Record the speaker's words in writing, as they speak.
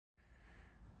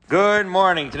Good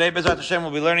morning. Today, Bezrat Hashem,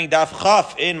 we'll be learning Daf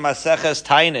Chaf in Maseches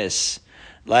Tainis.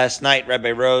 Last night,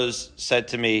 Rabbi Rose said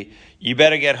to me, you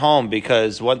better get home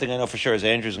because one thing I know for sure is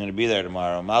Andrew's going to be there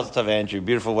tomorrow. Mazel tov, Andrew.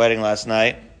 Beautiful wedding last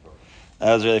night.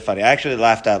 That was really funny. I actually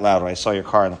laughed out loud when I saw your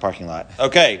car in the parking lot.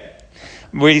 Okay.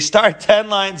 We start 10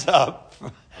 lines up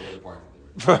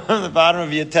from the bottom of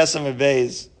Yotessim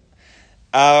Beis.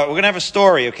 We're going to have a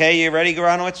story, okay? You ready,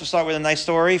 Garanowitz? We'll start with a nice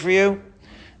story for you.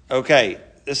 Okay.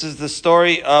 This is the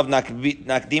story of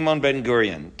Nakdimon ben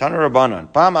Gurion. Tana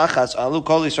Rabbanon. Pam achas alu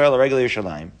kol Yisrael regel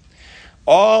Yerushalayim.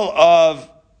 All of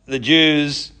the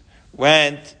Jews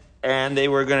went and they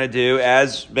were going to do,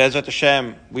 as Bezrat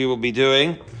Hashem we will be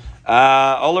doing,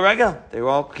 Ola Regel. They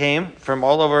all came from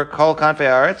all over Kol Kanfei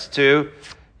Haaretz to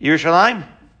Yerushalayim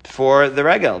for the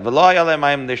Regel. V'lo hayalem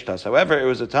mayim nishtas. However, it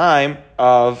was a time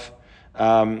of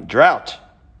drought.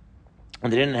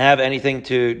 And they didn't have anything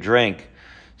to drink.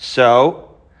 So,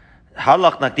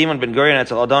 Halach Nakdimon ben Gurion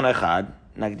etzel Adon Echad.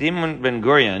 Nakdimon ben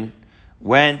Gurion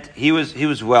went. He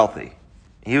was wealthy.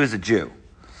 He was a Jew,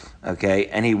 okay,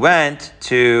 and he went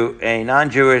to a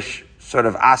non-Jewish sort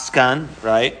of askan,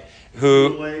 right?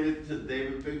 Who related to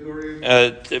David ben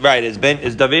Gurion? Right? Is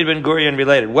David ben Gurion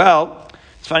related? Well,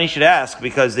 it's funny you should ask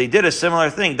because they did a similar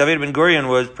thing. David ben Gurion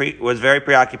was very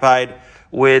preoccupied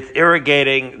with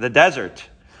irrigating the desert.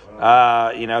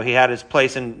 Wow. He had his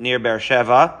place near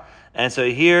Beersheba. And so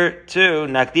here too,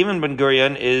 Nakdimon ben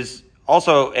Gurion is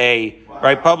also a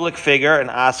right public figure, an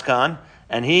askan,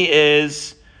 and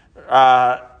he's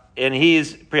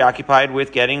preoccupied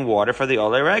with getting water for the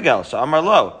Olei Regel. So Amar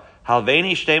Lo,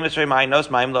 Halveni Shteim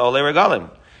Nos Maim LaOlei Regalim.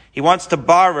 He wants to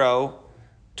borrow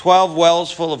 12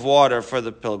 wells full of water for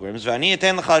the pilgrims. V'ani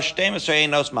Eten Lecha Shteim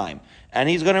Nos Maim, and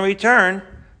he's going to return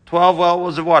 12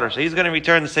 wells of water. So he's going to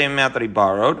return the same amount that he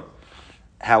borrowed.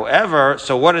 However,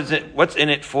 so what is it? What's in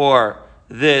it for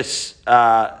this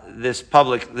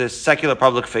secular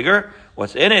public figure?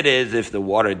 What's in it is if the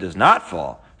water does not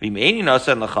fall,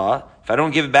 if I don't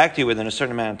give it back to you within a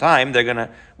certain amount of time,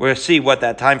 we'll see what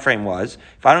that time frame was.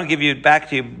 If I don't give it back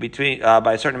to you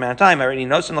by a certain amount of time,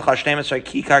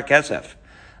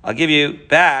 I'll give you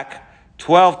back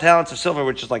 12 talents of silver,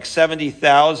 which is like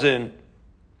 72,000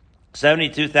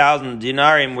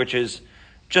 dinarim, which is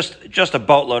just a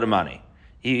boatload of money.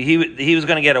 He was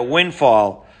going to get a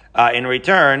windfall in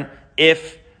return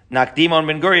if Nakdimon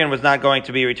ben Gurion was not going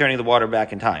to be returning the water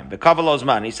back in time. The Kavalozman,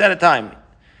 man, he set a time.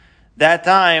 That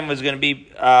time was going to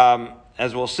be,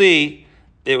 as we'll see,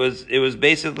 it was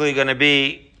basically going to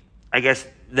be, I guess,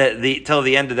 till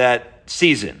the end of that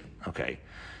season. Okay,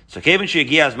 so when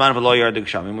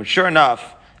sure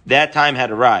enough that time had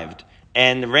arrived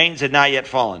and the rains had not yet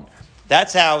fallen.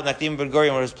 That's how Nakdimon ben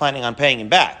Gurion was planning on paying him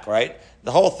back, right?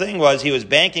 The whole thing was he was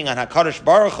banking on HaKadosh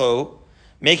Baruch Hu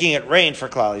making it rain for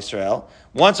Klal Yisrael.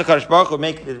 Once HaKadosh Baruch Hu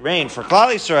make it rain for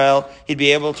Klal Yisrael, he'd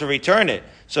be able to return it.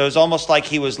 So it was almost like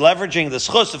he was leveraging the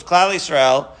schus of Klal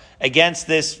Yisrael against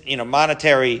this,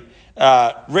 monetary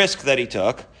risk that he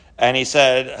took. And he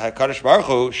said, HaKadosh Baruch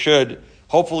Hu should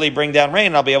hopefully bring down rain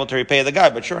and I'll be able to repay the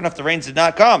guy. But sure enough, the rains did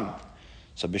not come.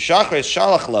 So B'shachris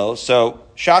Shalach Lo, so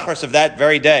Shachris of that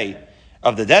very day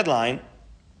of the deadline,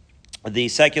 the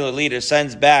secular leader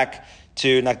sends back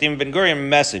to Nakdimon ben Gurion a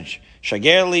message.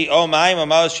 Shagerli o ma'im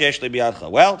amos sheyesh li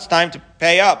biyadcha. Well, it's time to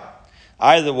pay up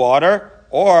either the water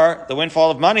or the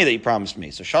windfall of money that you promised me.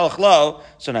 So Shalach Lo,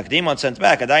 so Nakdimon sends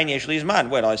back, Adayin yesh li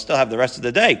zman. Wait, I still have the rest of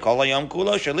the day. Kol hayom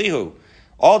kulo shalihu.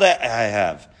 All that I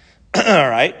have. All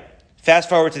right. Fast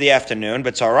forward to the afternoon,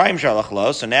 but Tzarayim Shalach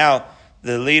Lo, so now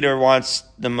the leader wants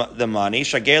the money.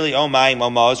 Shagerli o ma'im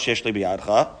amos sheyesh li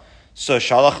biyadcha. So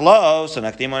Shalach Lo, so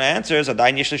Nakdimon answers,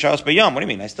 Adayin yesh li shalos b'yom. What do you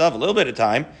mean? I still have a little bit of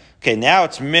time. Okay, now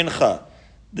it's Mincha.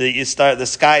 The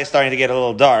sky is starting to get a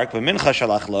little dark. But Mincha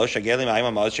Shalach Lo, Shageli ma'im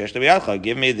amos sheyesh li b'yadcha.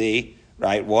 Give me the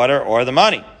right water or the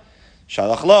money.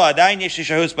 Shalach Lo, Adayin yesh li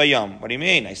shahus b'yom. What do you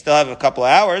mean? I still have a couple of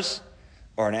hours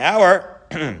or an hour.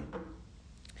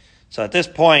 So at this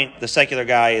point, the secular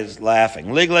guy is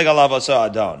laughing. Lig alav oso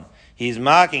adon. He's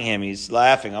mocking him. He's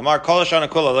laughing. Amar kol hashana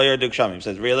kula lo yerduk shamim. He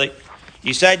says, really?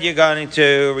 You said you're going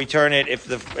to return it if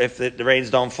the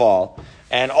rains don't fall.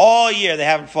 And all year they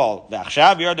haven't fallen. Now,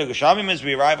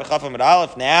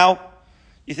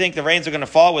 you think the rains are going to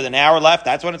fall with an hour left?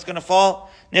 That's when it's going to fall?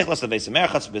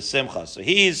 So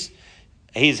he's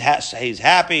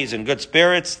happy, he's in good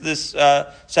spirits, this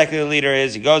secular leader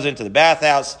is. He goes into the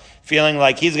bathhouse feeling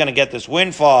like he's going to get this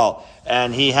windfall,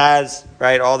 and he has,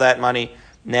 all that money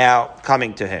now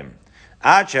coming to him.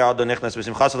 Records the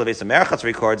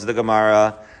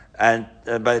Gemara, and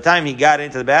by the time he got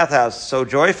into the bathhouse so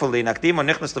joyfully, Nakdimon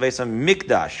nichnas lebeis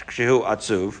mikdash kshehu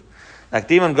atzuv.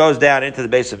 Nakdimon goes down into the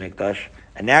base of Mikdash,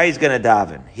 and now he's going to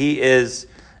daven. He is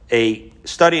a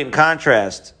study in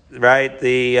contrast, right?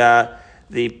 The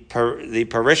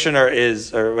parishioner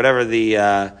is, or whatever, the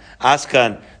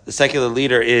askan, the secular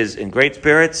leader, is in great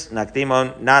spirits.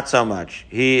 Nakdimon, not so much.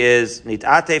 He is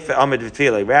nitate fe'amid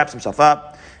v'tfilah. He wraps himself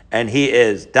up, and he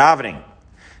is davening.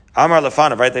 Amar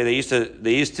lefanav, right? They used to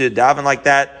daven like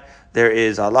that. There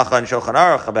is halacha and Shulchan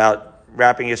Aruch about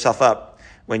wrapping yourself up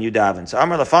when you daven. So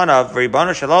Amar lefanav,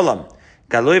 v'ribonu shel olam,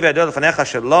 galui v'yadol lefanecha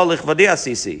shelo lichvodi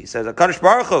asisi. He says, HaKadosh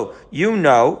Baruch Hu, you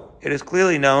know, it is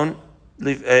clearly known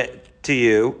to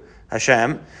you,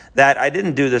 Hashem, that I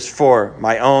didn't do this for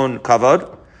my own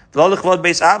kavod. Not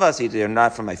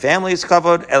for my family's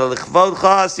kavod.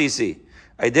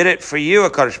 I did it for you,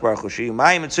 HaKadosh Baruch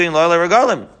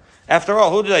Hu. After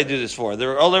all, who did I do this for? The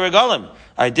Olei Regalim.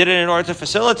 I did it in order to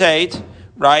facilitate,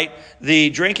 right, the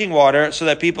drinking water so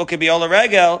that people can be Olei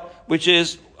Regel, which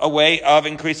is a way of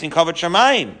increasing kavod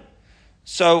shamayim.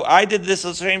 So I did this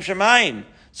l'shem shamayim.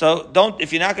 So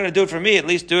if you're not going to do it for me, at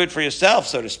least do it for yourself,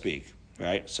 so to speak,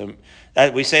 right? So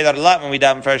we say that a lot when we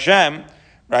daven for Hashem,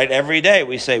 right? Every day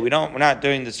we say we're not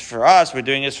doing this for us, we're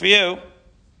doing this for you.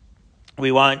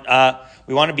 We want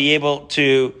to be able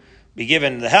to be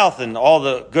given the health and all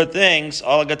the good things,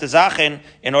 all the good tezachin,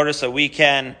 in order so we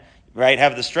can, right,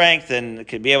 have the strength and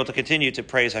can be able to continue to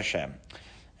praise Hashem.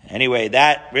 Anyway,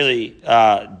 that really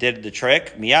did the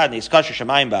trick. Miyad niskashu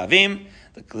shamayim ba'avim.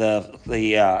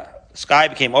 The sky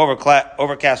became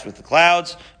overcast with the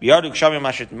clouds.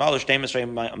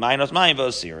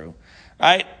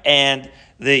 Right? And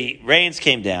the rains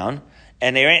came down,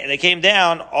 and they came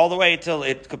down all the way till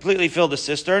it completely filled the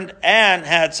cistern and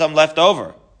had some left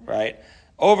over, right?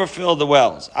 Overfilled the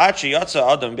wells. Okay,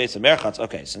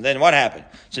 so then what happened?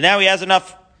 So now he has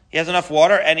enough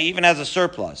water, and he even has a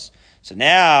surplus. So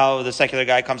now the secular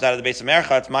guy comes out of the base of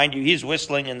Merchatz. Mind you, he's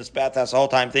whistling in this bathhouse the whole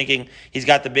time, thinking he's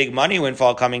got the big money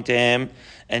windfall coming to him.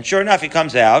 And sure enough, he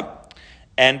comes out.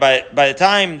 And by the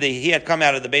time he had come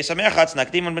out of the base of Merchatz,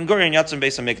 Nakdim Ben Gurion yatzim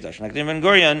base of Mikdash. Nakdim Ben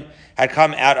Gurion had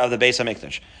come out of the base of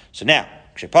Mikdash. So now,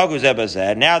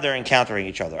 now they're encountering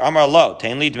each other. Amar lo,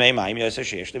 tein li dmei ma'im yosef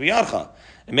sheyesh lebiyadcha.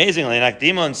 Amazingly,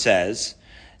 Nakdimon says,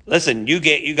 listen, you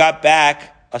got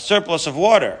back a surplus of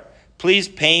water. Please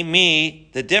pay me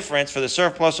the difference for the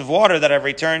surplus of water that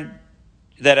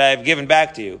I've given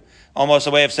back to you. Almost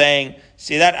a way of saying,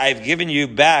 see that? I've given you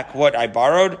back what I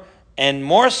borrowed, and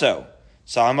more so.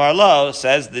 So Amar Lo,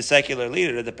 says the secular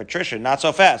leader, the patrician, not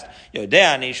so fast. I know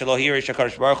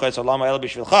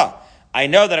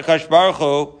that HaKadosh Baruch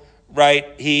Hu, right,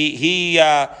 he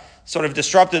sort of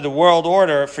disrupted the world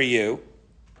order for you.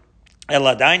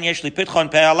 But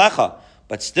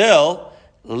still,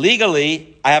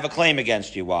 legally, I have a claim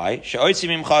against you. Why?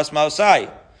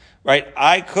 Right?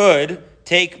 I could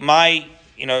take my,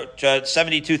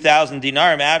 72,000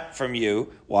 dinarim out from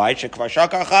you. Why?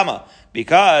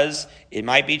 Because it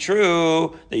might be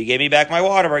true that you gave me back my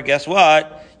water, but guess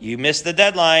what? You missed the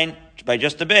deadline by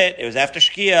just a bit. It was after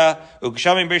Shkia.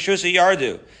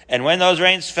 Yardu. And when those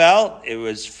rains fell, it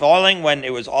was falling when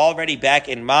it was already back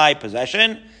in my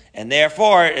possession. And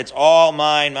therefore, it's all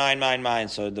mine.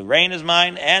 So the rain is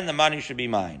mine, and the money should be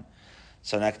mine.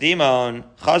 So Nakdimon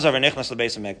Chazar v'nichnas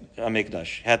lebeis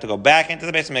hamikdash had to go back into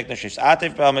the base of Mikdash.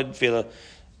 Atev b'amid tefillah,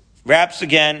 raps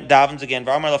again, davens again.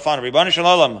 V'amar lafanav Ribbono shel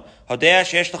olam hodea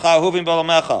sheyesh lecha ahuvim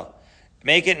b'olamecha.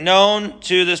 Make it known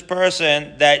to this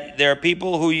person that there are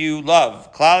people who you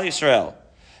love. Klal Yisrael,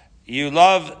 you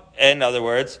love. In other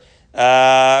words,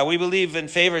 we believe in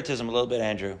favoritism a little bit,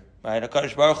 Andrew. Right?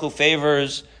 HaKadosh Baruch Hu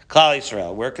favors Klal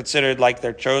Yisrael. We're considered like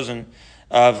they're chosen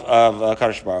of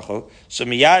HaKadosh Baruch Hu. So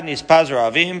miyad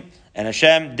nispazar avim, and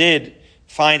Hashem did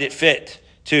find it fit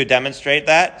to demonstrate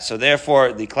that. So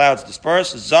therefore the clouds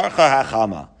dispersed. Zarcha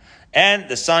hachama, and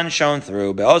the sun shone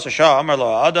through. Be'os hashah amar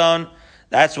lo adon.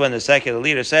 That's when the secular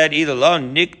leader said, either lo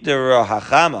nikdero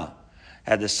hachama,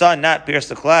 had the sun not pierced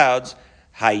the clouds,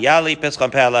 hayali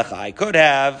pischam pe'alecha, I could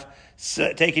have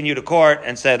taken you to court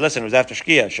and said, listen, it was after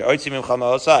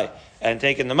Shkia, and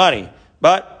taken the money.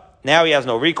 But now he has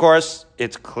no recourse.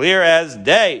 It's clear as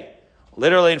day,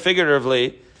 literally and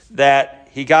figuratively, that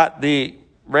he got the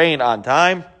rain on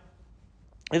time.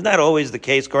 Isn't that always the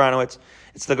case, Goranowitz?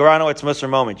 It's the Goranowitz Musar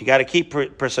moment. You got to keep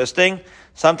persisting.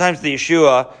 Sometimes the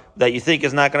Yeshua that you think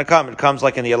is not going to come, it comes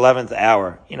like in the 11th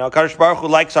hour. Kadosh Baruch Hu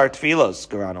likes our tefillos,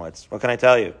 Goranowitz. What can I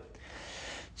tell you?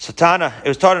 Satana, it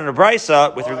was taught in the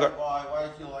Brisa with regard. Why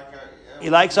do you like it? He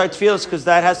likes our tefillos because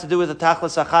that has to do with the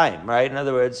Tachlis HaChaim, right? In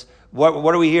other words, what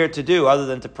are we here to do other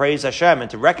than to praise Hashem and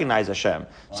to recognize Hashem?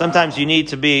 Sometimes you need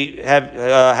to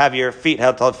have your feet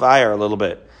held to fire a little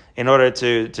bit in order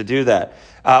to do that.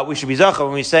 We should be zocher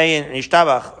when we say in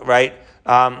Ishtabach, right?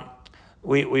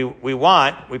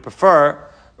 we prefer,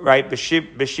 right,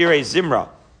 B'shirei Zimra.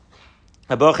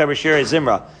 Habocher B'shirei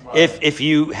Zimra. If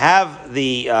you have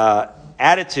the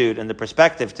attitude and the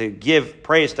perspective to give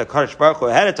praise to Kadosh Baruch Hu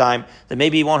ahead of time, then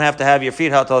maybe you won't have to have your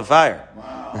feet held to the fire.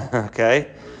 Wow.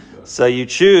 Okay? So you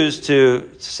choose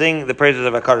to sing the praises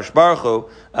of HaKadosh Baruch Hu.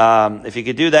 If you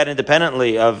could do that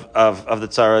independently of the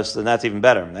tzaros, then that's even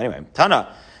better. Anyway,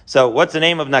 Tana. So what's the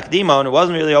name of Nakdimon? It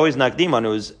wasn't really always Nakdimon. It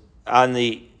was on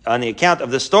the account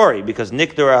of the story, because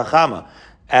Nikdur Achama,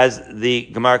 as the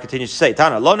Gemara continues to say,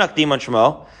 Tana, Lo Nakdimon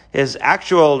Shmo, his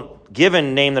actual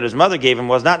given name that his mother gave him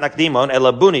was not Nakdimon,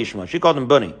 Ela Buni Shmo. She called him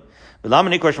Buni. But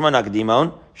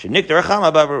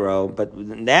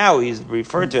now he's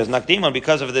referred to as Nakdimon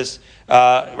because of this,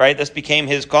 right? This became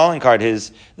his calling card.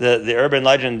 The urban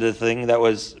legend, the thing that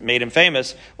was made him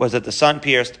famous, was that the sun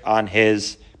pierced on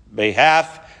his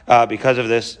behalf because of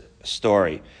this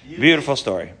story. Beautiful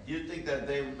story. Do you think that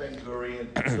David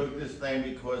Ben-Gurion took this name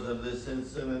because of this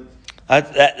incident?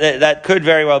 That could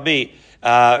very well be.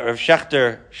 Rav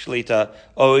Shechter Shlita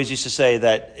always used to say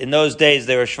that in those days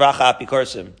they were shvacha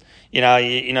apikorsim.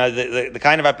 The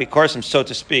kind of apikorsim, so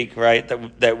to speak, right,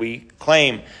 that we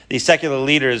claim these secular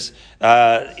leaders,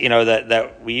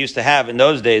 that we used to have in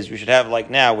those days, we should have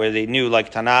like now, where they knew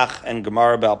like Tanakh and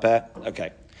Gemara Bal Peh.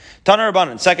 Okay. Tanar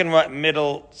Rabbanan, second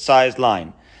middle-sized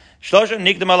line. Shlosha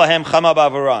nikdam alahem chama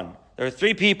ba'avuran. There are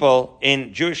three people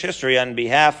in Jewish history on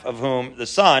behalf of whom the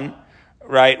son,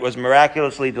 right, was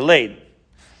miraculously delayed.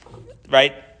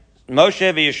 Right?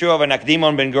 Moshe v'Yeshua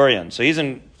v'Nakdimon ben Gurion. So he's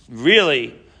in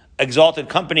really exalted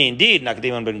company indeed,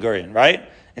 Nakdimon ben Gurion, right?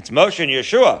 It's Moshe and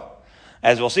Yeshua.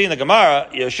 As we'll see in the Gemara,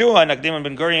 Yeshua and Nakdimon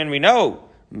ben Gurion, we know.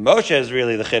 Moshe is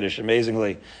really the Chiddush,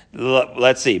 amazingly.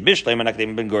 Let's see. Bishleim and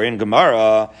Nakdimon ben Gurion,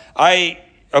 Gemara.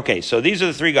 Okay, so these are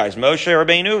the three guys. Moshe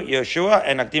Rabbeinu, Yeshua,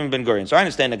 and Nakdimon ben Gurion. So I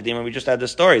understand Nakdimon, we just had the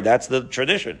story. That's the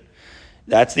tradition.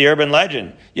 That's the urban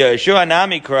legend. Yeshua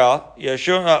Nami Kra,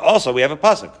 Yeshua, also we have a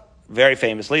pasuk, very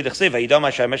famously, right?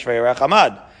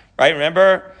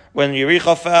 Remember when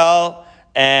Yericho fell,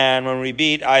 and when we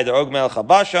beat either Og Melech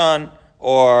HaBashan,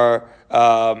 or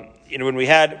when we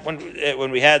had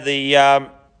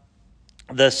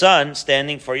the son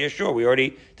standing for Yeshua. We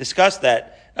already discussed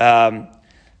that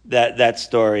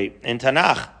story in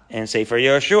Tanakh and Sefer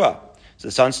Yeshua. So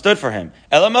the son stood for him.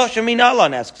 Ela Moshe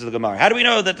Minalan, asks the Gemara. How do we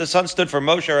know that the son stood for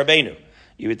Moshe Rabbeinu?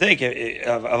 You would think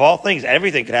of all things,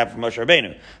 everything could happen for Moshe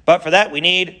Rabbeinu. But for that, we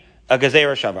need a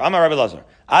Gezeira Shava. Amar Rabbi Lazar.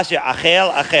 Asya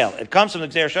Achel Achel. It comes from the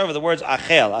Gezeira Shava, the words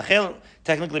Achel. Achel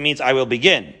technically means I will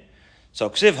begin.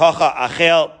 So Ksiv Hacha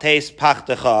Achel Teis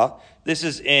Pachtecha. This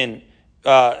is in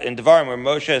Devarim, where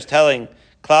Moshe is telling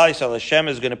Klal Yisrael, Hashem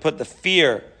is going to put the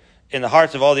fear in the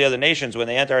hearts of all the other nations when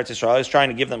they enter Eretz Yisrael. He's trying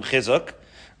to give them chizuk,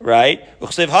 right?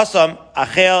 Uksiv Hasam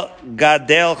Achel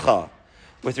Gadelcha.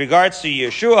 With regards to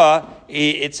Yeshua,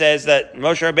 it says that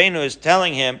Moshe Rabbeinu is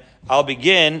telling him, I'll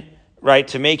begin, right,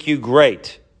 to make you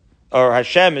great. Or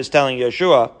Hashem is telling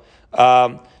Yeshua,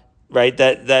 right,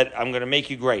 that I'm going to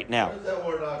make you great. Now, what does that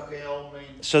word Achel mean?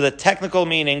 So the technical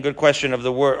meaning, good question, of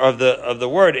the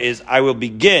word is I will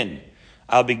begin.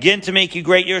 I'll begin to make you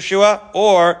great, Yeshua,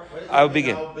 or I will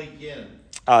begin. I'll begin.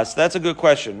 So that's a good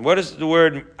question. What does the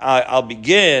word I'll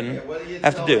begin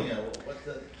have to do?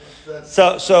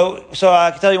 So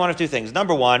I can tell you one of two things.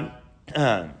 Number one,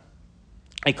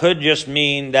 it could just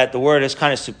mean that the word is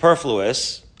kind of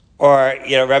superfluous, or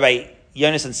Rabbi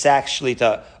Yonasan Sachs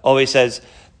Shlita always says,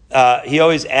 he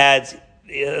always adds,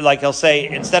 like he'll say,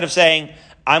 instead of saying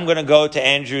I'm going to go to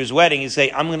Andrew's wedding, he'll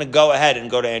say I'm going to go ahead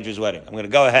and go to Andrew's wedding. I'm going to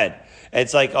go ahead.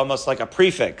 It's like almost like a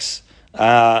prefix.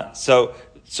 So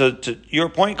to your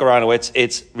point, Garano,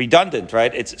 it's redundant,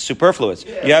 right? It's superfluous.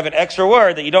 Yeah. You have an extra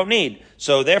word that you don't need.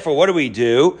 So therefore, what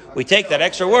do? We take that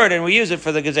extra word and we use it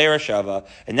for the Gezeira Shava.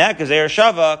 And that Gezeira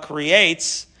Shava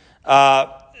creates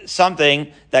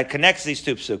something that connects these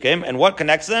two psukim. And what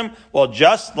connects them? Well,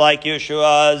 just like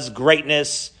Yeshua's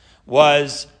greatness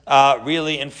was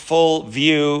really in full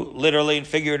view, literally and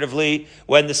figuratively,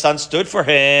 when the son stood for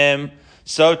him,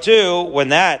 so too, when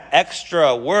that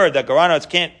extra word that Garanos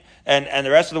can't, and the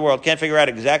rest of the world can't figure out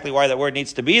exactly why that word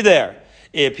needs to be there,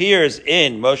 it appears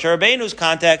in Moshe Rabbeinu's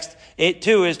context, it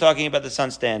too is talking about the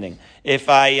son standing. If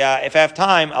I have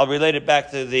time, I'll relate it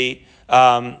back to the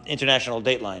international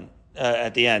dateline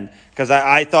at the end, because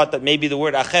I thought that maybe the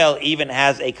word Achel even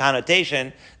has a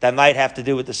connotation that might have to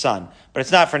do with the son, but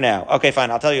it's not for now. Okay, fine.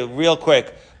 I'll tell you real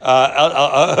quick,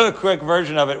 a quick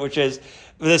version of it, which is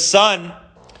the sun,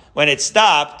 when it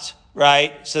stopped,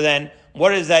 right? So then,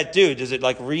 what does that do? Does it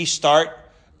like restart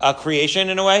creation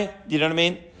in a way? Do you know what I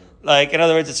mean? Like, in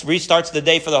other words, it restarts the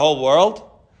day for the whole world.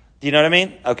 Do you know what I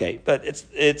mean? Okay, but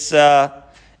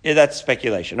that's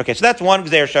speculation. Okay, so that's one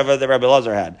Gezeira Shava that Rabbi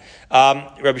Elazar had.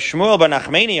 Rabbi Shmuel ben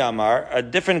Nachmani Amar, a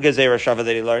different Gezeira Shava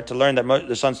that he learned, to learn that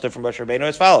the son stood from Moshe Rabbeinu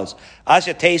as follows.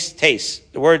 Asya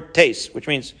taste. The word taste, which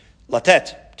means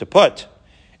latet, to put,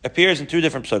 appears in two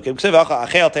different psukim.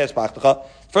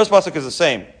 First pasuk is the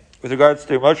same with regards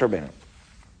to Moshe Rabbeinu.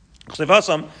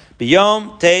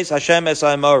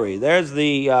 There's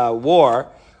the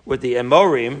war with the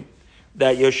Amorim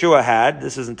that Yeshua had.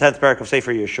 This is in 10th parak of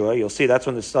Sefer Yeshua. You'll see that's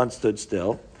when the sun stood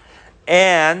still.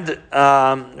 And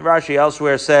Rashi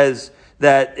elsewhere says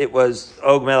that it was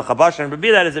Og Melech HaBashan. But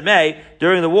be that as it may,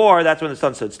 during the war, that's when the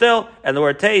sun stood still. And the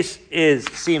word taste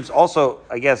seems also,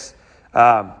 I guess,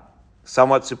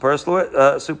 somewhat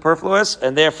superfluous.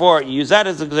 And therefore, you use that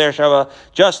as a Gezeira Shava,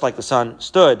 just like the sun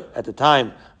stood at the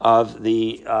time of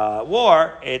the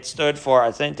war. It stood for,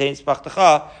 I think, Tein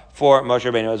Spachtecha for Moshe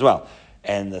Rabbeinu as well.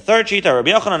 And the third shita,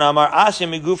 Rabbi Yochanan Amar, Asya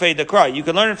Migufei Dekra. You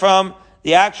can learn from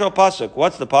the actual pasuk.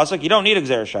 What's the pasuk? You don't need a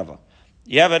Gezeira Shava.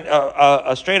 You have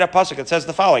a straight up pasuk that says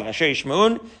the following: Asher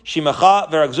Yishmun Shimacha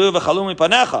Veragzu V'Chalum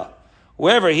Mipanecha.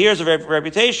 Whoever hears of a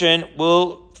reputation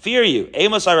will fear you.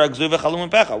 Amos Aragzu V'Chalum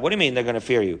Mipanecha. What do you mean they're going to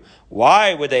fear you?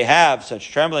 Why would they have such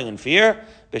trembling and fear?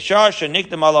 B'shar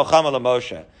shenikdam alocham ala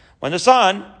Moshe. When the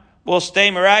sun will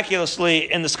stay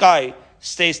miraculously in the sky,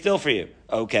 stay still for you.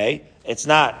 Okay, it's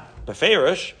not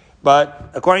Beferish,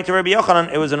 but according to Rabbi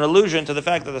Yochanan, it was an allusion to the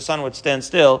fact that the sun would stand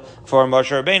still for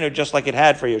Moshe Rabbeinu, just like it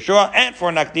had for Yeshua and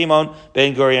for Nakdimon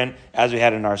ben Gurion, as we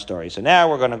had in our story. So now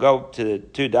we're going to go to the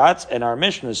two dots, and our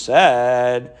Mishnah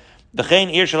said,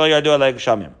 "B'chein ir shelo yardu alei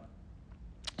geshamim."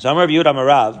 So I'm Rabbi Yehuda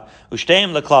Marav,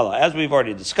 u'shteim leklala. As we've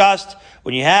already discussed,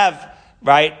 when you have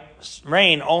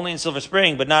rain only in Silver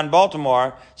Spring, but not in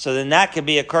Baltimore, so then that could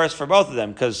be a curse for both of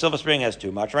them, because Silver Spring has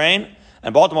too much rain,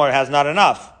 and Baltimore has not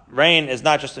enough. Rain is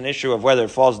not just an issue of whether it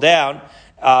falls down,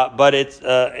 but it's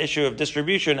an issue of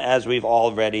distribution, as we've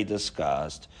already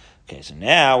discussed. Okay, so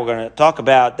now we're going to talk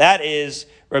about, that is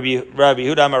Rabbi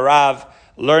Yehuda Marav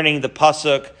learning the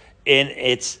pasuk in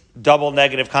its double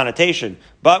negative connotation.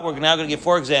 But we're now going to give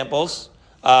 4 examples,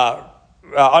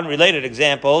 unrelated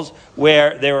examples,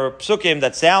 where there are psukim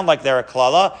that sound like they're a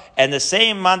klala, and the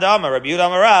same mandama, Rabbi Yehuda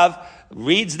Marav,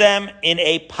 reads them in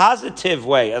a positive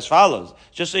way as follows.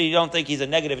 Just so you don't think he's a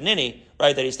negative ninny,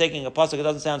 right, that he's taking a pasuk that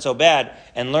doesn't sound so bad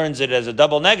and learns it as a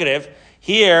double negative.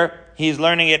 Here, he's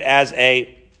learning it as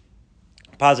a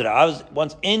positive. I was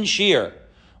once in Shir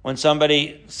when some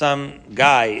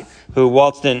guy who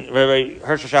waltzed in,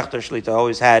 Hershel Schachter Shlita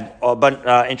always had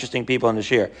interesting people in the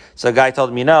Shir. So a guy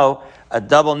told him, a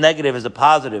double negative is a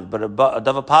positive, but a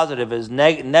double positive is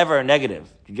never a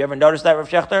negative. Did you ever notice that, Rav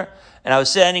Schachter? And I was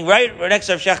standing right next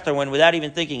to Rav Schachter when, without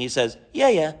even thinking, he says,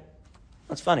 yeah.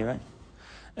 That's funny, right?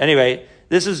 Anyway,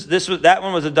 that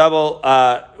one was a double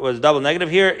negative.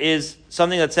 Here is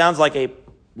something that sounds like a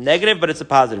negative, but it's a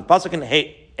positive. Pasuk in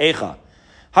Eicha.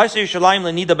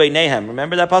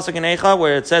 Remember that pasuk in Eicha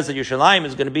where it says that Yerushalayim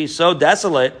is going to be so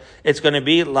desolate, it's going to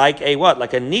be like a what?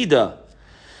 Like a nida.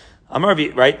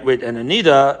 Right? With an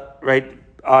nida, right?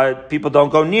 People don't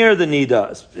go near the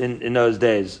nidas in those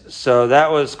days. So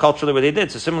that was culturally what they did.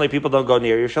 So similarly, people don't go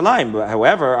near Yerushalayim. But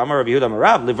however, Amar Rabbi Yehuda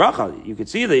Marav, livracha, you could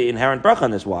see the inherent bracha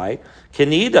in this. Why?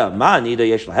 Kenida, ma nida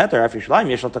yesh laheter, after Yerushalayim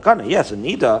yesh takana. Yes, a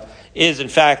nida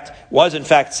was in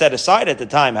fact set aside at the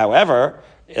time. However,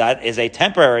 that is a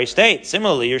temporary state.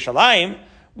 Similarly, Yerushalayim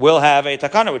will have a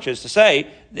takana, which is to say,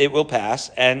 it will pass,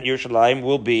 and Yerushalayim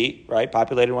will be,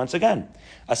 populated once again.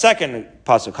 A second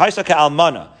pasuk, Haisa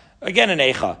ka'almana. Again, an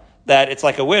Eicha, that it's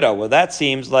like a widow. Well, that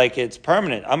seems like it's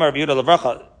permanent. Amar Rav Yehuda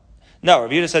Levracha. No,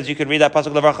 Rav Yehuda says you could read that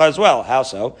pasuk Levracha as well. How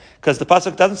so? Because the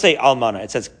pasuk doesn't say almana.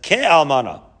 It says ke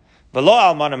almana. Velo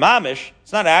almana mamish.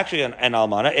 It's not actually an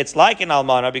almana. It's like an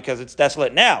almana because it's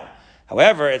desolate now.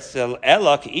 However, it's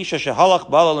ela isha shehalach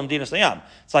bala l'medina sayam.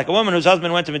 It's like a woman whose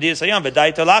husband went to Medina Sayam,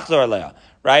 v'dai tolachzor alea.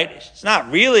 Right? It's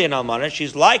not really an almana.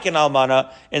 She's like an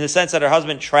almana in the sense that her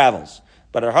husband travels.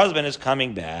 But her husband is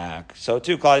coming back. So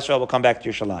too, Klal Yisrael will come back to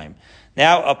Yerushalayim.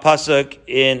 Now a pasuk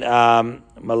in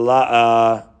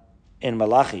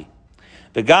Malachi.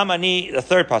 The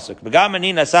third pasuk.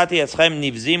 Begamani nasati eschem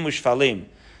nivzim ushfalim.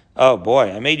 Oh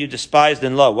boy, I made you despised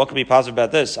and low. What could be positive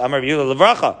about this? Amar Yehuda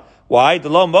levracha. Why? The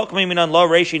lo mokmi minan lo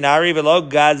reishi nari velo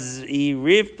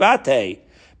gaziriv bate.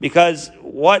 Because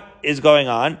what is going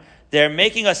on? They're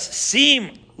making us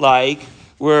seem like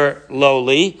we're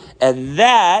lowly, and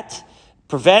that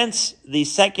prevents the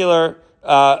secular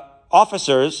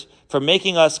officers from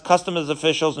making us customs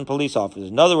officials and police officers.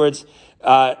 In other words,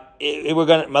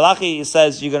 Malachi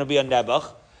says you're going to be a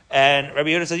Nebuch, and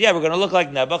Rabbi Yehuda says, we're going to look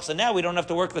like Nebuch, so now we don't have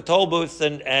to work the toll booths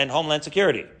and Homeland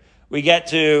Security. we get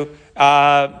to,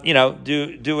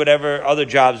 do whatever other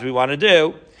jobs we want to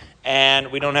do,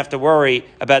 and we don't have to worry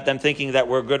about them thinking that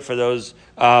we're good for those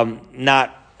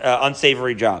not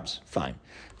unsavory jobs. Fine.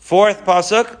 Fourth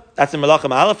pasuk, that's in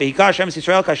Malachim Aleph.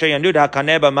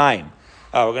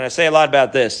 We're going to say a lot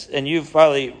about this, and you've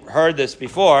probably heard this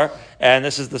before, and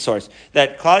this is the source.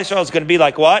 That Klal Yisrael is going to be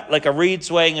like what? Like a reed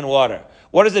swaying in water.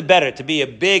 What is it better, to be a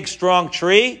big, strong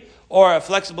tree or a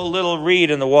flexible little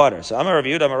reed in the water? So I'm a Rav,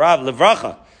 I'm a Rav,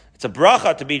 levracha. It's a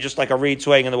bracha to be just like a reed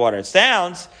swaying in the water. It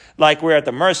sounds like we're at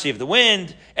the mercy of the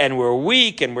wind, and we're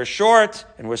weak, and we're short,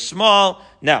 and we're small.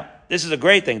 No, this is a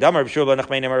great thing. This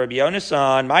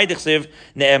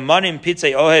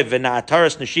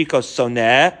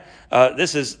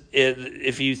is,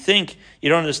 if you think you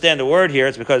don't understand the word here,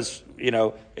 it's because,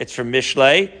 it's from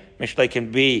Mishlei. Mishlei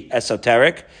can be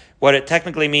esoteric. What it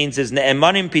technically means is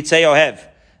ne'emanim pitzei ohev.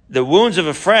 The wounds of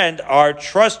a friend are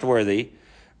trustworthy,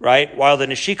 right? While the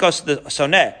neshikos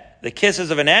soneh, the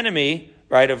kisses of an enemy,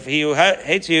 right, of he who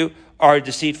hates you, are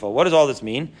deceitful. What does all this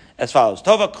mean? As follows.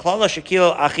 Tova klala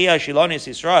shekil achia shilonis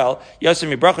Yisrael,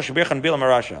 yosem mibracha shabirchan bilam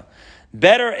arasha.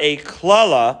 Better a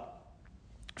klala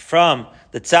from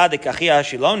the tzaddik Achia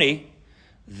Shiloni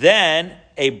than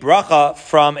a bracha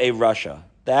from a Rasha.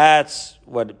 That's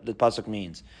what the pasuk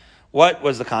means. What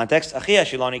was the context? Achia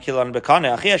Shiloni kilan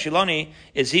bekane. Achia Shiloni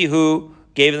is he who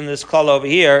gave them this klal over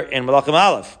here in Malachim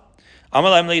Aleph.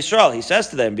 Amalem leYisrael. He says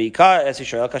to them, "Bika es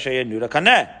Yisrael kasher yenuda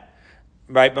kaneh."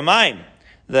 Right, b'mayim.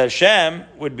 The Hashem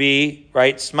would be,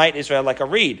 right, smite Israel like a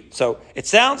reed. So it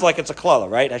sounds like it's a klala,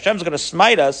 right? Hashem's going to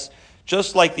smite us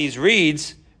just like these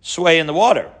reeds sway in the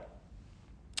water.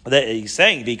 That he's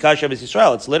saying, "V'ikashem is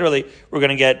Yisrael." It's literally, we're going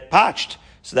to get patched.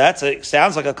 So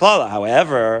sounds like a klala.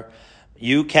 However,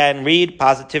 you can read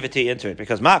positivity into it,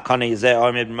 because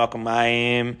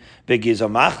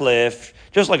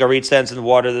just like a reed stands in the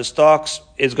water, the stalks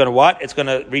is going to what? It's going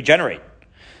to regenerate.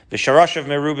 The sharash of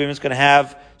merubim is going to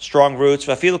have strong roots.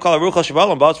 Every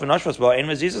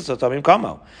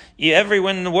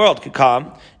wind in the world could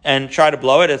come and try to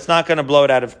blow it. It's not going to blow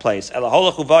it out of place.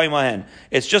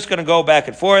 It's just going to go back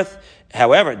and forth.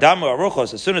 However,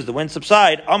 as soon as the winds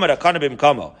subside,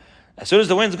 as soon as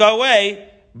the winds go away,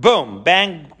 boom,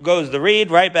 bang goes the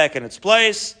reed right back in its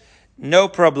place. No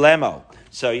problemo.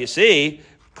 So you see,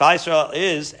 Klal Yisrael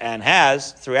is and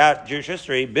has throughout Jewish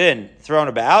history been thrown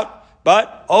about,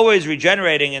 but always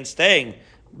regenerating and staying.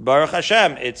 Baruch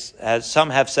Hashem, it's, as some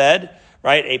have said,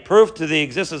 right, a proof to the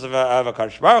existence of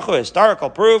HaKadosh Baruch Hu, historical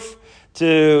proof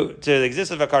to the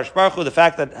existence of HaKadosh Baruch Hu, the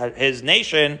fact that his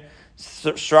nation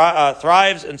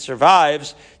thrives and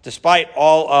survives despite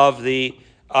all of the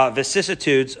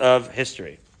vicissitudes of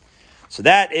history. So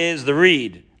that is the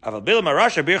reed of Bilam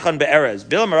Arasha Birchan Be'erez.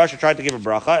 Bilam Arasha tried to give a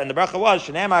bracha, and the bracha was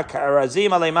Shenema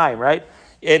Ka'arazim Alemayim, right?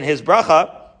 In his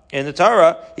bracha, in the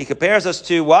Torah, he compares us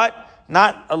to what?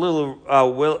 Not a little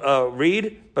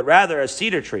reed, but rather a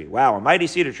cedar tree. Wow, a mighty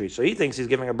cedar tree. So he thinks he's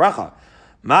giving a bracha.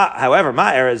 However,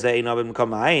 but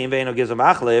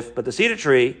the cedar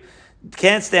tree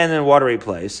can't stand in a watery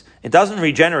place. It doesn't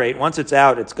regenerate. Once it's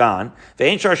out, it's gone.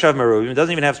 It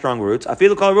doesn't even have strong roots. It's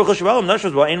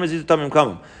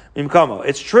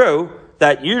true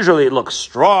that usually it looks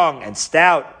strong and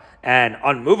stout and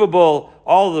unmovable.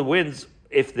 All the winds,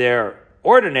 if they're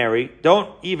ordinary,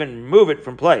 don't even move it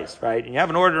from place, right? And you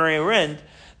have an ordinary wind,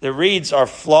 the reeds are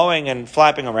flowing and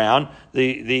flapping around.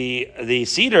 The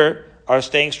cedar are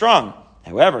staying strong.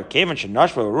 However,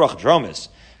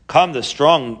 come the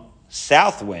strong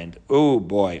south wind, ooh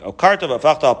boy,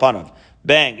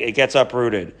 bang, it gets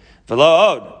uprooted.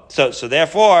 So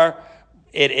therefore,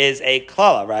 it is a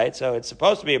klala, right? So it's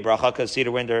supposed to be a bracha because cedar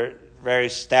wind are very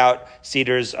stout.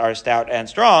 Cedars are stout and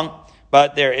strong.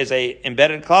 But there is a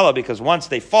embedded klala because once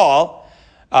they fall,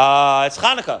 it's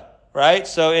Hanukkah, right?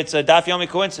 So it's a daf yomi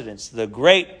coincidence. The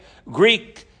great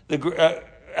Greek,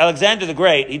 Alexander the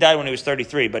Great, he died when he was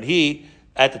 33, but he,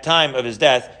 at the time of his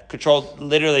death, controlled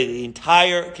literally the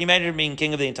entire, can you imagine being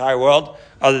king of the entire world,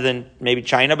 other than maybe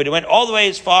China? But he went all the way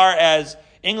as far as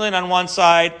England on one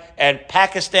side and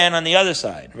Pakistan on the other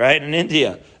side, right? And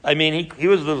India. I mean, he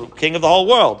was the king of the whole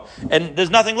world. And there's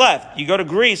nothing left. You go to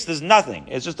Greece, there's nothing.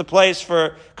 It's just a place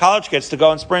for college kids to go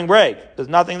on spring break. There's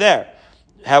nothing there.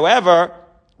 However,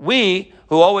 we,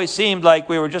 who always seemed like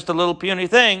we were just a little puny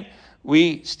thing,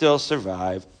 we still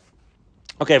survive.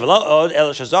 Okay, where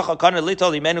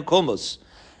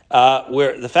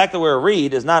the fact that we're a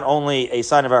reed is not only a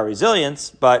sign of our resilience,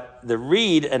 but the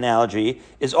reed analogy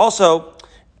is also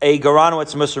a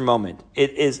Garanowitz Musar moment.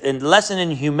 It is a lesson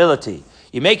in humility.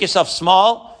 You make yourself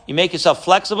small, you make yourself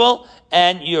flexible,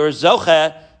 and you're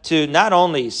zocheh to not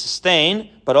only sustain,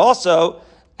 but also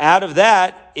out of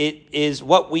that, it is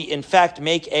what we in fact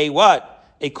make a what?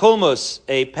 A kulmus,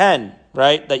 a pen,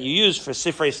 right? That you use for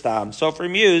sifrei stam. So for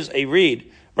muse, a reed,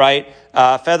 right?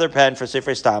 Feather pen for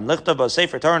sifrei stam. Lichtav bo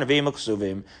sefer Torah nevi'im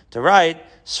u'ksuvim. To write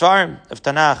svarim of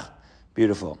Tanakh.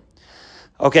 Beautiful.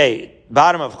 Okay,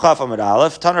 bottom of Chaf Amud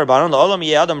Aleph. Tanar Rabbanon la'olam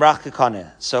yeh adam rach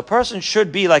kekaneh. So a person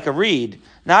should be like a reed,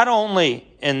 not only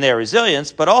in their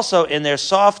resilience, but also in their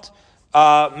soft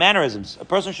mannerisms. A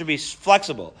person should be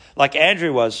flexible, like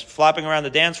Andrew was flopping around the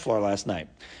dance floor last night.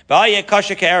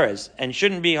 And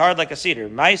shouldn't be hard like a cedar.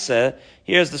 Maisa,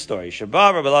 here's the story.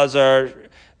 Shabbat Rabbi Lazar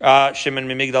Shimon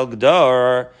Migdal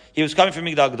Gedor. He was coming from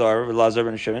Migdal Gedor, Rabbi Lazar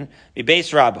ben Shimon. He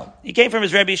based Rabba. He came from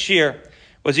his Rebbe's shir.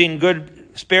 Was he in good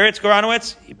spirits,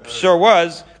 Goranowitz? He sure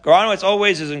was. Goranowitz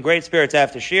always is in great spirits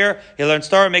after shir. He learns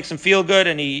Torah, makes him feel good,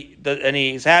 and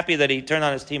he's happy that he turned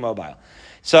on his T-Mobile.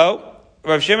 So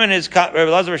Rabbi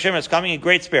Lazar Shimon is coming in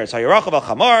great spirits. He's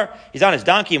on his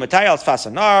donkey, Matayal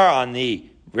Fasanar, on the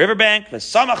riverbank,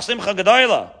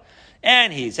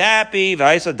 and he's happy.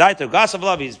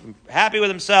 He's happy with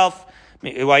himself.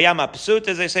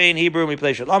 As they say in Hebrew, we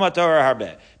play Shalom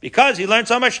Torah because he learned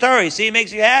so much Torah. You see, it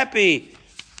makes you happy.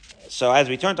 So as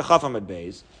we turn to Chaf Amud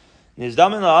Beis,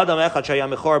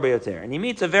 and he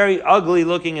meets a very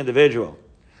ugly-looking individual,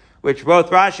 which both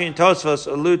Rashi and Tosfos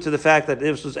allude to the fact that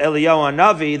this was Eliyahu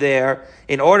Navi there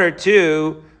in order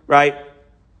to,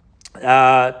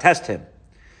 test him.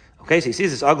 Okay, so he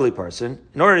sees this ugly person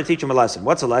in order to teach him a lesson.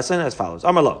 What's a lesson? As follows.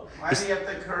 Amar lo. Why do you have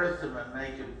to curse him and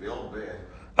make him feel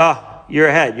bad? You're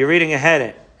ahead. You're reading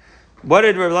ahead. What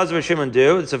did Rabbi Lazar Shimon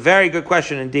do? It's a very good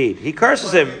question indeed. He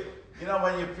curses him.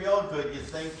 When you feel good, you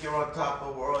think you're on top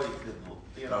of the world. You could,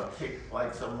 kick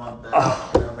like someone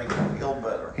down, make you feel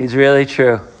better. He's really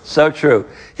true. So true.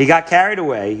 He got carried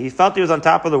away. He felt he was on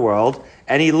top of the world,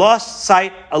 and he lost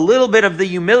sight a little bit of the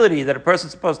humility that a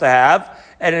person's supposed to have,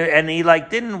 and he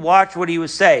didn't watch what he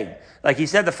was saying. Like he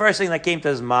said the first thing that came to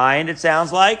his mind, it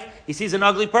sounds like, he sees an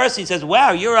ugly person. He says,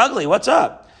 wow, you're ugly. What's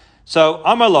up? So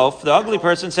Amar Lof, the ugly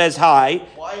person, says hi.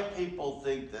 Why people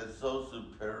think they're so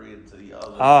superior to the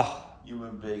other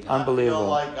human being?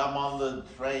 Unbelievable. I feel like I'm on the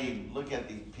train. Look at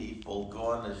these people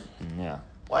going. Yeah.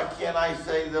 Why can't I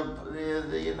say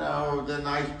the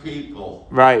nice people?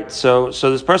 Right. So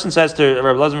this person says to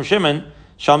Rabbi Lazar Shimon,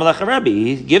 Shalom Aleichem Rebbe.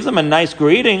 He gives them a nice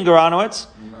greeting, Goranowitz.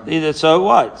 No. So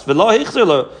what?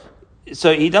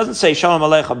 So he doesn't say Shalom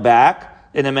Aleichem back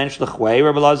in a menschlich way.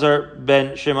 Rabbi Lazar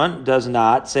ben Shimon does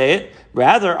not say it.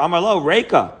 Rather, Amar Lo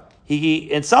Reika.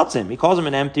 He insults him. He calls him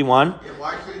an empty one. Yeah,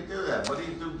 why should he do that? What did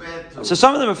he do bad to? So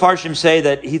some of the Mefarshim say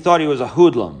that he thought he was a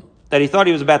hoodlum, that he thought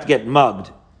he was about to get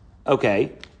mugged.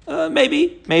 Okay,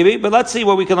 maybe, but let's see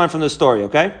what we can learn from this story,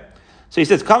 okay? So he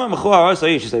says,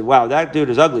 she said, wow, that dude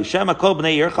is ugly. He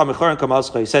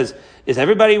says, is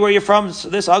everybody where you're from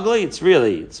this ugly? It's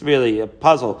really a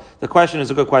puzzle. The question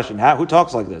is a good question. Who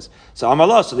talks like this? So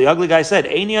Amarlo, so the ugly guy said,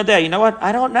 you know what?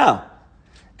 I don't know.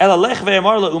 You know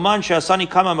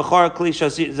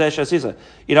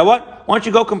what? Why don't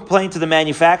you go complain to the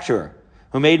manufacturer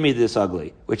who made me this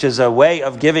ugly? Which is a way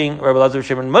of giving Rabbi Lazar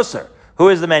Shimon Musar. Who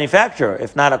is the manufacturer,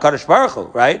 if not HaKadosh Baruch Hu,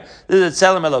 right? This is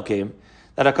Tselem Elokim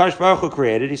that HaKadosh Baruch Hu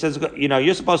created. He says,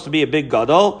 you're supposed to be a big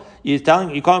gadol. You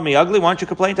calling me ugly? Why don't you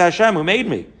complain to Hashem who made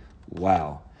me?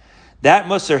 Wow. That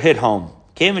Musar hit home.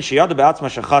 Came in Shiyad Ba'atzma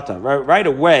Shachata. Right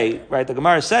away, right? The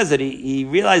Gemara says that he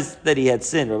realized that he had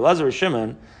sinned. Rabbi Lazar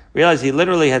Shimon realized he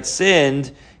literally had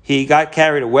sinned. He got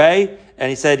carried away, and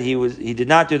he said he did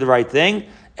not do the right thing.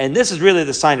 And this is really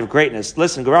the sign of greatness.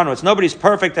 Listen, Goranowitz, nobody's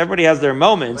perfect. Everybody has their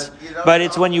moments. But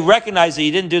it's when you recognize that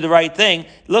you didn't do the right thing.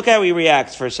 Look how he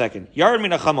reacts for a second. Yared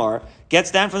min hachamor, gets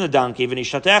down from the donkey,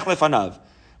 v'nishatech lefanav.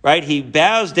 Right? He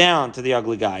bows down to the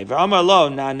ugly guy. V'amar lo,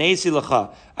 na'nesi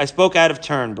lecha. I spoke out of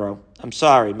turn, bro. I'm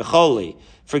sorry. Mecholi.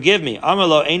 Forgive me. Amar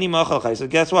lo, eini mochalcha. He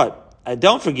said, guess what? I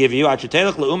don't forgive you. He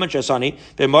says,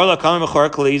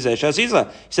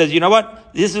 you know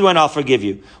what? This is when I'll forgive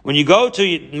you. When you go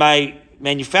to my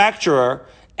manufacturer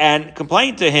and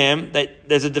complain to him that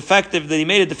he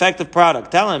made a defective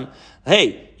product. Tell him,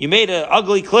 hey, you made an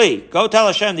ugly kli. Go tell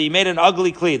Hashem that you made an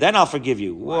ugly kli. Then I'll forgive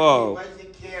you. Whoa. Why does he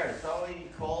care? So he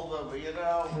called him,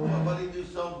 what did he do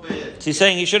so bad? He's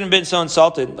saying he shouldn't have been so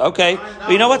insulted. Okay.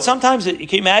 But you know what? Sometimes, you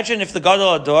can imagine if the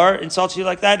Gadol Ador insults you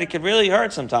like that, it can really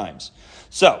hurt sometimes.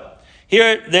 So,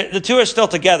 here, the two are still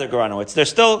together, Goranowitz. They're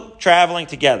still traveling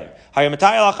together. Right?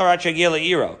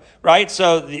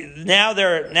 So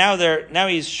now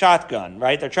he's shotgun,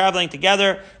 right? They're traveling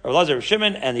together. Rabbi Lazar and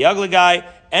Shimon and the ugly guy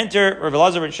enter Rabbi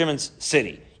Lazar and Shimon's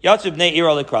city. Yatzub bnei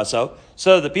Iro lekraso.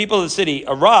 So the people of the city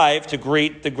arrive to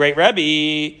greet the great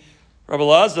Rebbe. Rabbi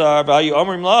Lazar, Vayu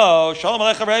Omrim Lo, Shalom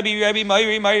Aleichem, Rabbi,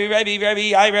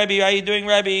 hi Rabbi, how you doing,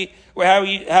 Rabbi?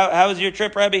 How was your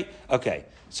trip, Rabbi? Okay,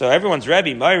 so everyone's Rabbi.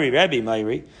 Amar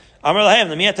Lahem,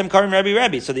 Lemiatem Karim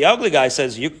Rabbi. So the ugly guy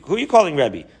says, who are you calling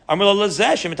Rabbi? Amar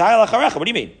Lazesh, what do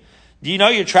you mean? Do you know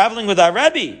you're traveling with our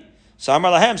Rabbi? So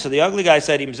Amar Lahem, so the ugly guy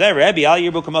said, Rabbi, Al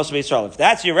Yirbu Kamos B'Yisrael. If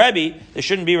that's your Rabbi, there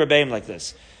shouldn't be Rebbeim like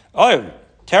this. Oh,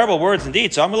 terrible words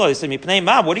indeed. So Amar Lahem, he said, Mipnei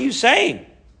Ma'am, what are you saying?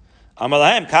 Amar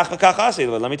Lahem, Kach v'kach asi.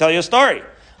 Let me tell you a story.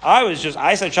 I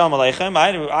said Shalom Aleichem.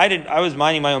 I was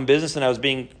minding my own business and I was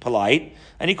being polite,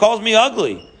 and he calls me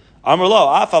ugly. Amar lo,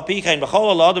 afal pikein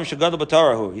b'chol adam shegadol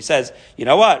b'torahu. He says, you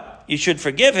know what? You should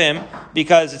forgive him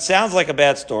because it sounds like a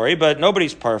bad story, but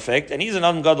nobody's perfect, and he's an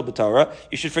adam gadol b'torah.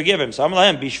 You should forgive him. So Amar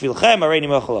lahem bishvilchem areini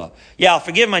mechala. Yeah, I'll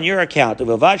forgive him on your account.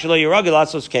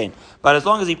 But as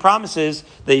long as he promises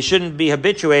that he shouldn't be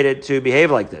habituated to behave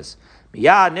like this.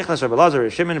 Miyad nichnas Rabbi Lazar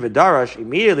Shimon v'darash.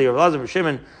 Immediately Rabbi Lazar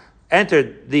Shimon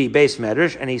entered the base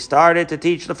medrash, and he started to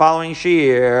teach the following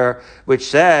shir, which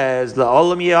says, you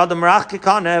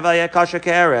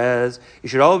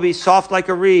should always be soft like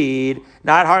a reed,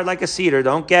 not hard like a cedar.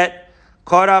 Don't get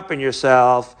caught up in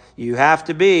yourself. You have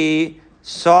to be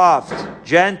soft,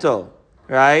 gentle,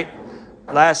 right?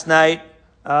 Last night,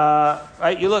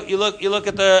 right? You look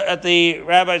at the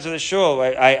rabbis of the shul.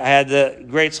 I had the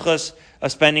great zchus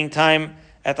of spending time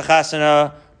at the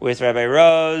chasana with Rabbi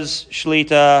Rose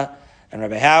Shlita and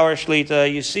Rabbi Howard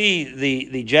Shlita. You see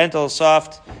the gentle,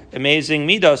 soft, amazing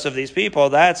midos of these people.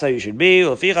 That's how you should be.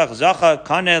 So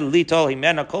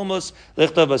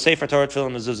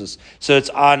it's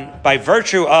by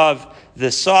virtue of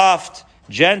the soft,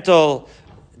 gentle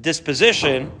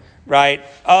disposition, right,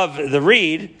 of the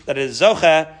reed that is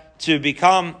zocha to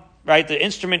become, right, the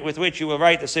instrument with which you will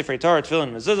write the Sefer Torah, Tefillin,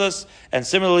 and Mezuzos. And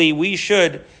similarly, we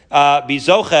should be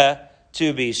zocha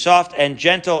to be soft and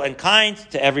gentle and kind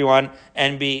to everyone,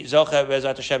 and be zocha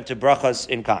be'ezrat Hashem to brachas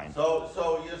in kind.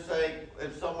 So you're saying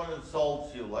if someone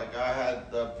insults you, like I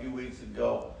had a few weeks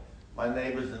ago, my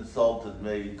neighbors insulted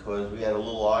me because we had a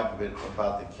little argument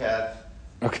about the cats.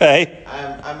 Okay.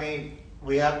 I mean,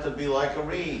 we have to be like a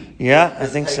reed. Yeah, I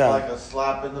think so. Like a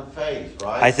slap in the face,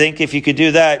 right? I think if you could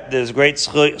do that, there's great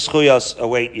schuyos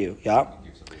await you. Yeah.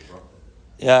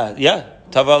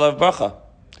 Tavalav bracha.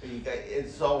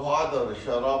 It's so hard though to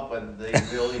shut up when they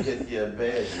really hit you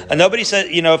bad. You know? And nobody said,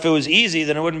 if it was easy,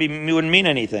 then it wouldn't mean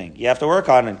anything. You have to work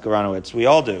on it, Goranowitz. We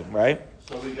all do, right?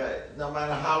 So no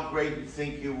matter how great you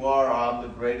think you are, I'm the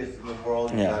greatest in the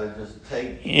world. You gotta just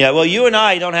take. Yeah, well, you and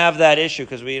I don't have that issue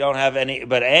because we don't have any.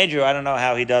 But Andrew, I don't know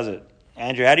how he does it.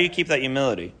 Andrew, how do you keep that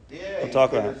humility? Yeah, we'll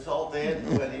talk about it. Insult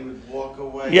Andrew and he would walk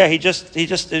away. Yeah, it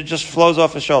just flows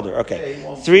off his shoulder. Okay,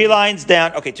 yeah, 3 lines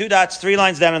down. Okay, 2 dots, 3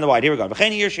 lines down in the white. Here we go.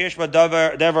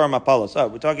 So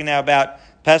we're talking now about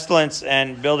pestilence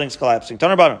and buildings collapsing.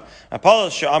 Right,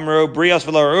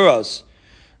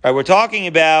 we're talking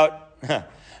about.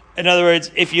 In other words,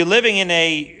 if you're living in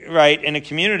a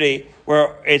community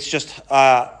where it's just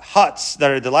huts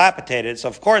that are dilapidated, so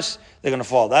of course they're going to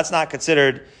fall. That's not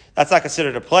considered a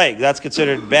plague. That's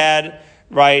considered bad,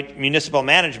 right, municipal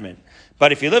management.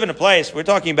 But if you live in a place, we're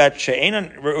talking about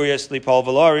she'enan ru'uyas lipol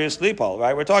v'lo ru'uyas lipol,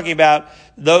 right? We're talking about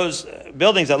those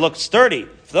buildings that look sturdy.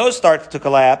 If those start to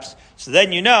collapse, so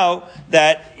then you know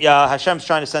that Hashem's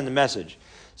trying to send a message.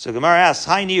 So Gemara asks,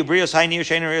 why is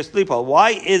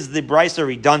the brisa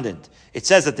redundant? It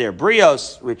says that they're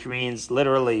brios, which means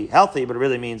literally healthy, but it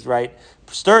really means, right,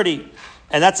 sturdy.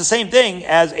 And that's the same thing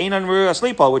as einan ru'as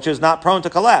lipo, which is not prone to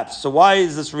collapse. So why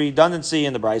is this redundancy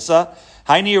in the brisa?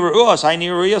 And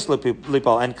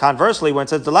conversely, when it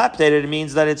says dilapidated, it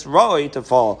means that it's roi to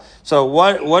fall. So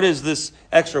what is this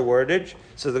extra wordage?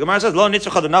 So the Gemara says, Lo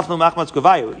nitzrucha denafnu machmatz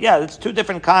guvayu. Yeah, it's 2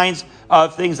 different kinds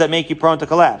of things that make you prone to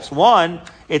collapse. One,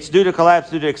 it's due to collapse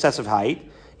due to excessive height.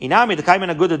 Inami the kaimen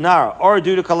agudad nara, or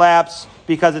due to collapse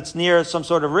because it's near some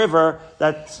sort of river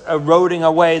that's eroding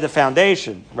away the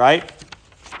foundation, right?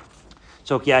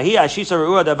 So kiyahi ashisa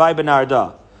re'ua davai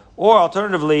benarda. Or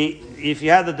alternatively, if you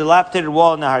had the dilapidated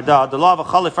wall in Naharda, the law of a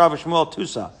Chalif Rav Shmuel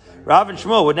Tusa, Rav and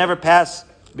Shmuel would never pass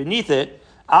beneath it.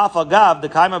 Alpha Gav the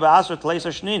Kaima Ba'asr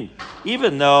Tleisa Shnin,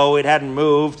 even though it hadn't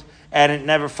moved and it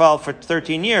never fell for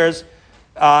 13 years,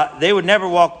 they would never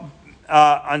walk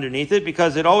underneath it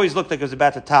because it always looked like it was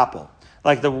about to topple,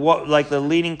 like the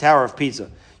Leaning Tower of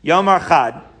Pisa. Yom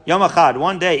Achad,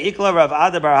 one day, Ikla Rav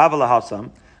Adabar Havala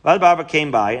Hasam. Rav Baba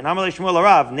came by, and Amalei Shmuel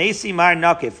Rav, Nesi Mar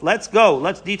Nakif, let's go,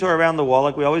 let's detour around the wall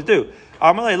like we always do.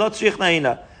 Amalei Lot Shich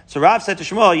Naina. So Rav said to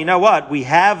Shmuel, you know what? We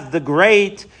have the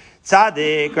great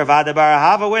tzaddik Rav Adabar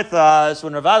Hava with us.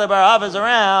 When Rav Adabar Hava is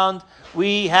around,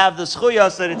 we have the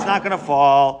schuyos that it's not going to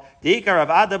fall. Rav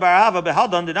Ada bar Ahava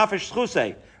behaldon the nafesh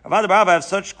schusei. Rav Ada bar Ahava have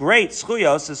such great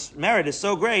schuyos. His merit is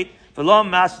so great. V'lo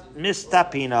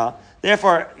mistapina.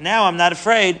 Therefore, now I'm not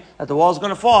afraid that the wall is going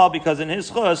to fall because in his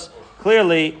schus,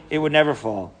 clearly it would never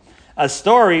fall. A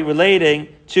story relating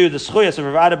to the schuyos of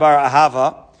Rav Ada bar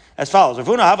Ahava as follows: Rav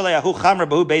Huna havaleyahu chamra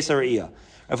behu beisariyah.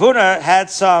 Rav Huna had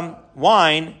some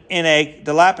wine in a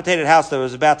dilapidated house that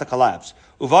was about to collapse.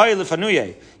 Uvayi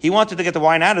lefanuye. He wanted to get the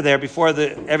wine out of there before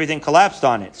everything collapsed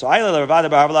on it. So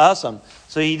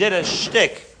he did a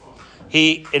shtick.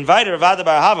 He invited Rav Ada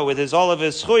bar Ahava with all of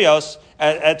his schuyos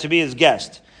to be his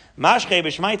guest. Mashche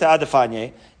b'shmaita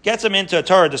adafanye gets him into a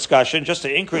Torah discussion just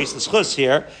to increase the schus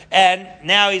here, and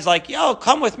now he's like, "Yo,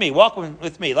 come with me, walk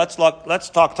with me. Let's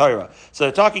talk Torah." So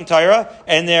they're talking Torah,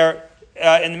 and they're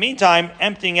in the meantime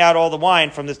emptying out all the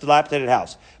wine from this dilapidated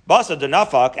house. Basa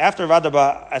denafak, after Rav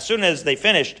Ada, as soon as they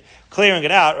finished clearing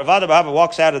it out, Rav Ada bar Ahava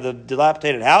walks out of the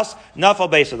dilapidated house. Nafal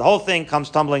besa, the whole thing comes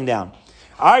tumbling down.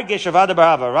 Argish Rav Ada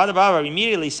bar Ahava. Rav Ada bar Ahava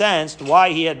immediately sensed why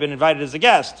he had been invited as a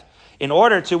guest, in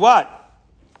order to what?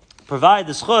 Provide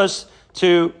the schus,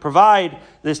 to provide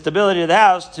the stability of the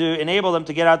house, to enable them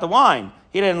to get out the wine.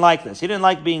 He didn't like this. He didn't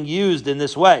like being used in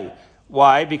this way.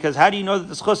 Why? Because how do you know that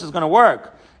the schus is going to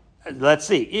work? Let's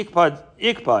see.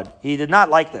 Ikpad. He did not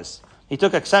like this. He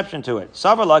took exception to it.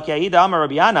 Savarlak Yahida Amar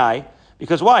Rabbi Yanai.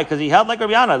 Because why? Because he held like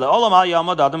Rabbi Yanai. The Olam al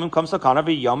Yamad Adam comes to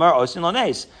Kanavi Yomar Osin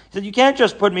Lones. He said, you can't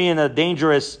just put me in a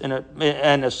dangerous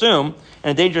and assume in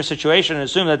a dangerous situation and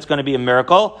assume that it's going to be a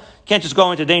miracle. You can't just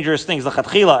go into dangerous things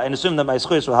l'chatchila and assume that my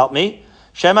schuyos will help me.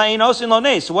 Shema in Osin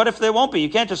Lones. So what if there won't be? You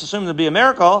can't just assume there'll be a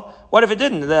miracle. What if it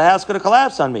didn't? The house could have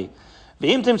collapsed on me.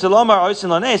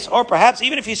 Or perhaps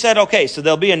even if he said, okay, so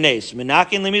there'll be a nes.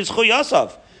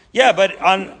 Yeah, but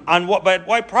on what? But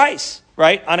why price?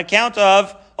 Right? On account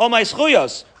of all my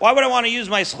schuyos. Why would I want to use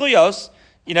my schuyos,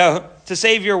 to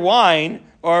save your wine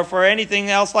or for anything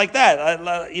else like that?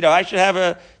 I should have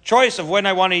a choice of when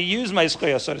I want to use my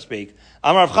schuyos, so to speak.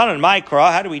 Amar Rav Chanan, my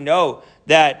kra, how do we know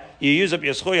that you use up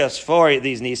your schuyos for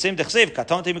these nisim? T'chsiv,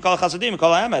 katonti mikol chasadim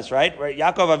mikol ha'emes, right?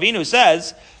 Yaakov Avinu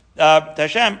says to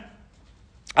Hashem,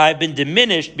 I've been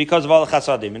diminished because of all the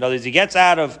chasadim. In other words, he gets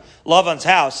out of Lavan's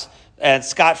house and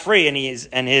scot-free, and his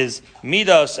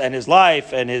midos and his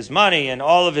life and his money and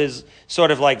all of his sort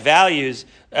of like values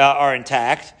are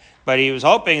intact. But he was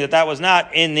hoping that was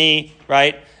not in the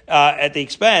at the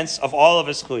expense of all of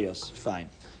his schuyos. Fine.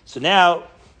 So now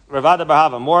Rav Ada bar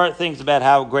Ahava, more things about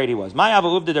how great he was. My Abba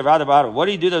Uvdid Rav Ada bar Ahava. What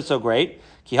do you do that's so great?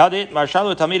 Ki hadit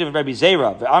marshalu talmidim Rabbi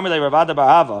Zera ve'amrei Rav Ada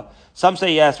bar Ahava. Some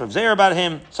say he asked Rav Zera about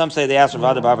him. Some say they asked Rav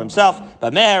Ada bar Ahava himself.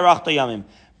 But me'er rachta yamim.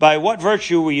 By what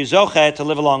virtue were you zochet to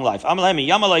live a long life?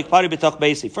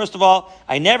 First of all,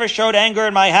 I never showed anger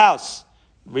in my house.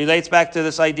 Relates back to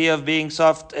this idea of being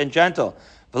soft and gentle.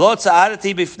 I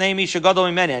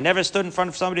never stood in front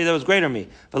of somebody that was greater than me.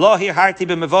 I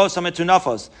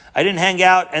didn't hang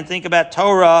out and think about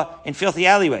Torah in filthy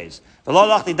alleyways. I never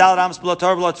walked Dal Ams without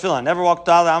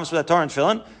Torah and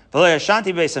Tefillin.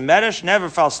 Never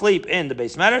fell asleep in the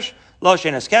Beis Medrash.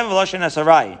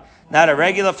 Not a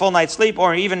regular full night's sleep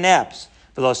or even naps.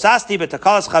 I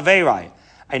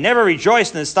never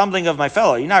rejoiced in the stumbling of my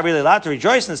fellow. You're not really allowed to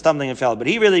rejoice in the stumbling of fellow, but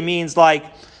he really means like,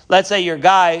 let's say you're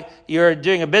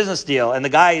doing a business deal and the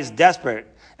guy is desperate,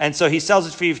 and so he sells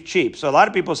it for you cheap. So a lot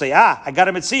of people say, I got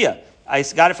a mitzvah. I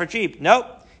got it for cheap. Nope.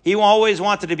 He always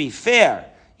wanted to be fair.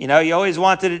 He always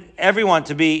wanted everyone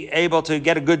to be able to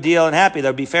get a good deal and happy. That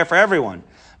would be fair for everyone.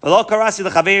 I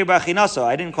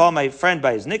didn't call my friend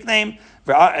by his nickname,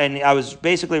 and I was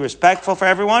basically respectful for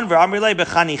everyone.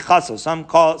 Some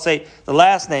say the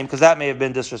last name because that may have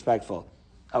been disrespectful.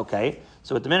 Okay,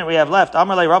 so with the minute we have left, Rav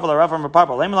Huna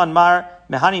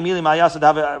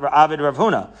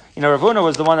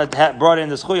was the one that brought in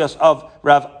the schuyos of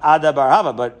Rav Ada bar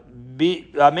Ahava, but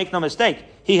make no mistake,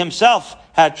 he himself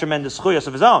had tremendous schuyos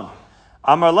of his own.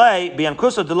 I don't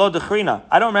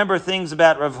remember things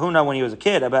about Rav Huna when he was a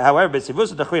kid, but however,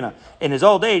 in his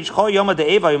old age,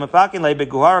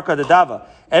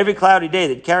 every cloudy day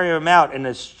they'd carry him out in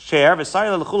his chair. He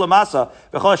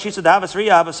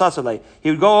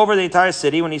would go over the entire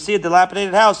city. When he see a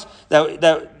dilapidated house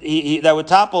that would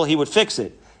topple, he would fix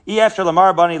it. And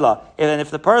if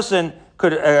the person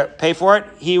could pay for it,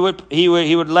 he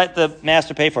would let the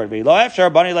master pay for it.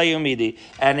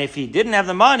 And if he didn't have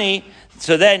the money,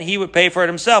 so then he would pay for it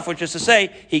himself, which is to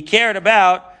say, he cared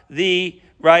about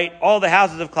all the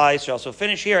houses of Klal Yisrael. So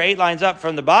finish here, 8 lines up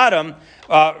from the bottom,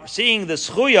 seeing the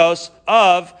schuyos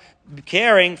of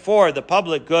caring for the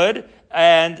public good.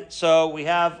 And so we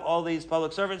have all these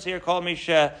public servants here. Kol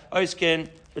Misha Oiskin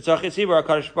B'tzach Yitzibur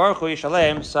HaKadosh Baruch Hu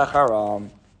Yishalem Sacharam.